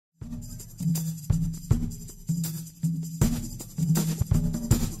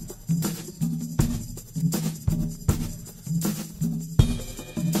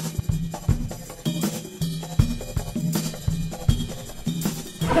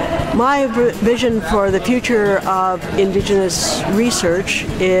My vision for the future of Indigenous research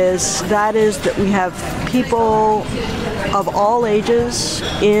is that we have people of all ages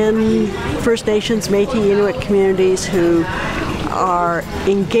in First Nations, Métis, Inuit communities who are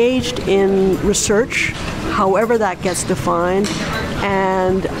engaged in research, however that gets defined,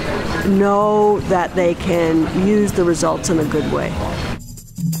 and know that they can use the results in a good way.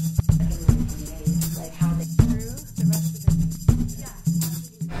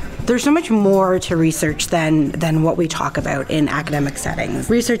 There's so much more to research than what we talk about in academic settings.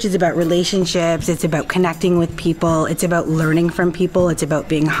 Research is about relationships, it's about connecting with people, it's about learning from people, it's about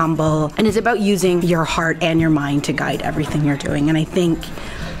being humble, and it's about using your heart and your mind to guide everything you're doing. And I think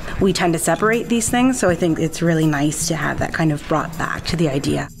we tend to separate these things, so I think it's really nice to have that kind of brought back to the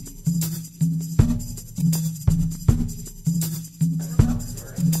idea.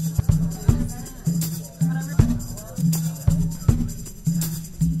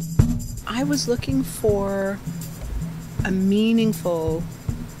 I was looking for a meaningful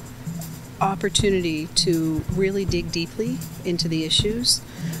opportunity to really dig deeply into the issues,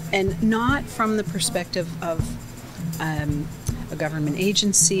 and not from the perspective of a government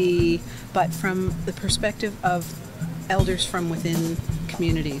agency, but from the perspective of elders from within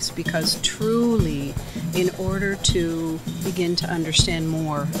communities, because truly, in order to begin to understand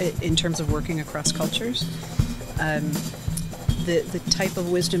more in terms of working across cultures, the type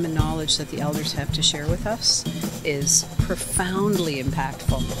of wisdom and knowledge that the elders have to share with us is profoundly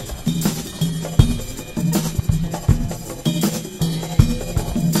impactful.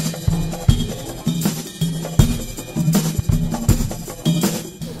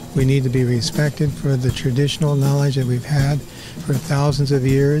 We need to be respected for the traditional knowledge that we've had for thousands of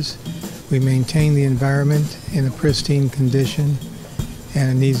years. We maintain the environment in a pristine condition, and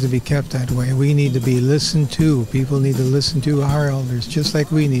it needs to be kept that way. We need to be listened to. People need to listen to our elders, just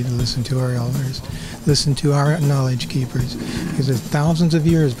like we need to listen to our elders, listen to our knowledge keepers, because there's thousands of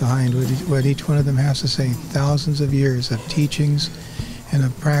years behind what each one of them has to say, thousands of years of teachings and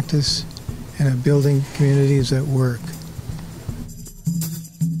of practice and of building communities that work.